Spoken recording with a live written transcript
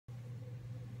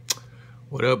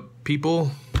What up, people?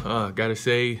 Gotta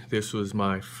say, this was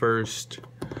my first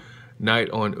night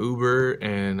on Uber,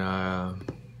 and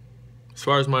as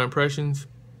far as my impressions,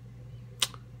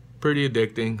 pretty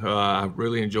addicting. I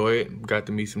really enjoy it. Got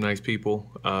to meet some nice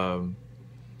people. I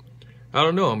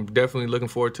don't know. I'm definitely looking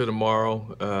forward to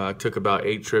tomorrow. I took about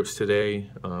 8 trips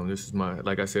today. This is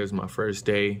like I said, it's my first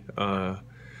day.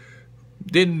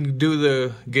 Didn't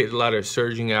get a lot of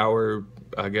surging hour,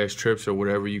 I guess, trips or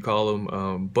whatever you call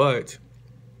them, but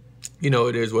you know,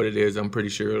 it is what it is. I'm pretty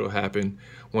sure it'll happen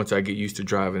once I get used to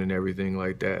driving and everything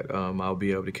like that. I'll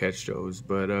be able to catch those.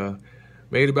 But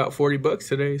made about 40 bucks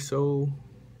today, so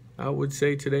I would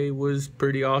say today was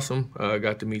pretty awesome.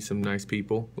 Got to meet some nice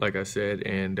people, like I said,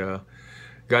 and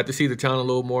got to see the town a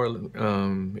little more.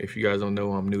 If you guys don't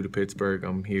know, I'm new to Pittsburgh.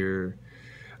 I'm here.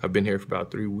 I've been here for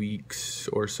about 3 weeks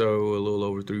or so, a little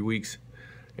over 3 weeks,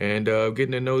 and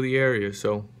getting to know the area.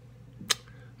 So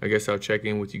I guess I'll check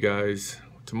in with you guys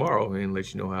tomorrow and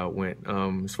let you know how it went.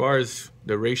 As far as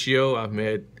the ratio,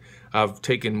 I've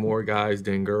taken more guys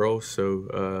than girls,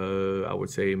 so I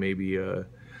would say maybe a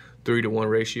 3-to-1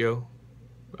 ratio,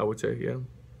 I would say, yeah.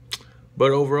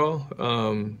 But overall,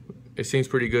 it seems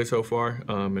pretty good so far,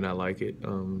 and I like it.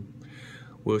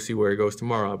 We'll see where it goes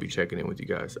tomorrow. I'll be checking in with you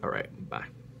guys. All right, bye.